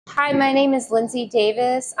Hi, my name is Lindsey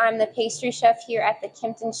Davis. I'm the pastry chef here at the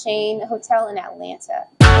Kimpton Chain Hotel in Atlanta.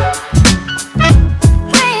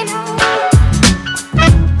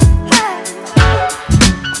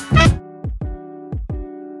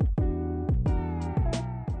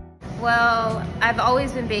 Well, I've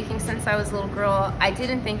always been baking since I was a little girl. I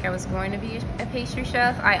didn't think I was going to be a pastry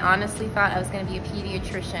chef. I honestly thought I was going to be a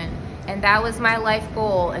pediatrician. And that was my life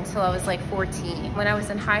goal until I was like 14. When I was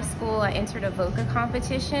in high school, I entered a VOCA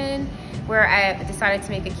competition where I decided to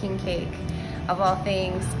make a king cake, of all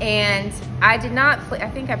things. And I did not, I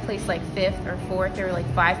think I placed like 5th or 4th. There were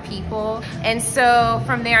like 5 people. And so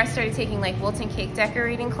from there, I started taking like Wilton cake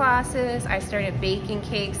decorating classes. I started baking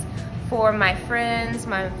cakes for my friends,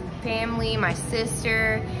 my family, my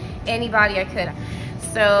sister, anybody I could.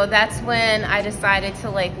 So that's when I decided to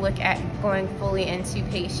like look at going fully into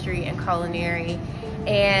pastry and culinary.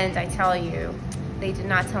 And I tell you, they did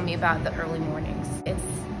not tell me about the early mornings.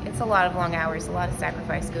 It's a lot of long hours, a lot of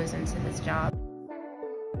sacrifice goes into this job.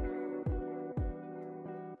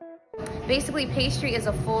 Basically, pastry is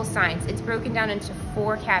a full science. It's broken down into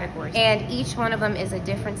 4 categories, and each one of them is a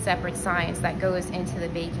different separate science that goes into the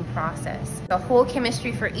baking process. The whole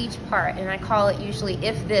chemistry for each part, and I call it usually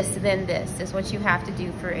if this, then this, is what you have to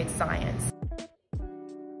do for its science.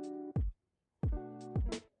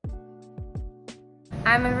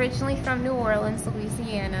 I'm originally from New Orleans,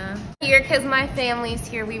 Louisiana. Here, because my family's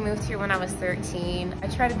here, we moved here when I was 13. I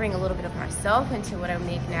try to bring a little bit of myself into what I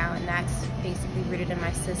make now, and that's basically rooted in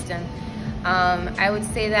my system. I would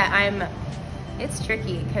say that it's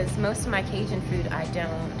tricky because most of my Cajun food I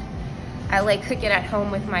don't. I like cook it at home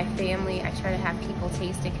with my family. I try to have people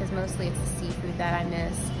taste it because mostly it's the seafood that I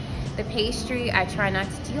miss. The pastry, I try not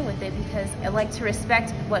to deal with it because I like to respect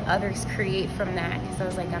what others create from that, because I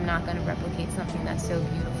was like, I'm not going to replicate something that's so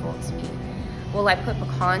beautiful to me. Will I put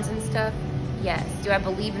pecans and stuff? Yes. Do I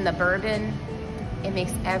believe in the bourbon? It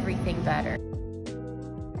makes everything better.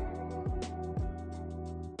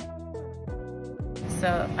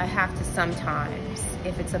 So I have to sometimes,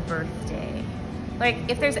 if it's a birthday, like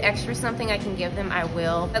if there's extra something I can give them, I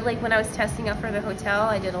will. But like when I was testing out for the hotel,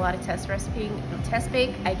 I did a lot of test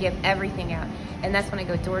bake. I give everything out. And that's when I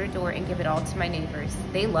go door to door and give it all to my neighbors.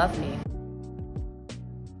 They love me.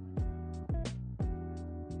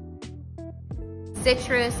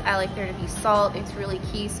 Citrus, I like there to be salt. It's really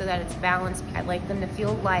key so that it's balanced. I like them to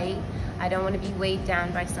feel light. I don't want to be weighed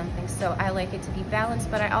down by something, so I like it to be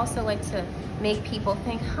balanced, but I also like to make people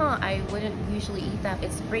think, I wouldn't usually eat that.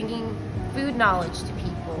 It's bringing food knowledge to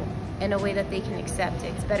people in a way that they can accept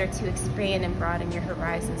it. It's better to expand and broaden your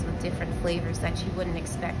horizons with different flavors that you wouldn't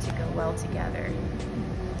expect to go well together.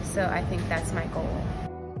 So I think that's my goal.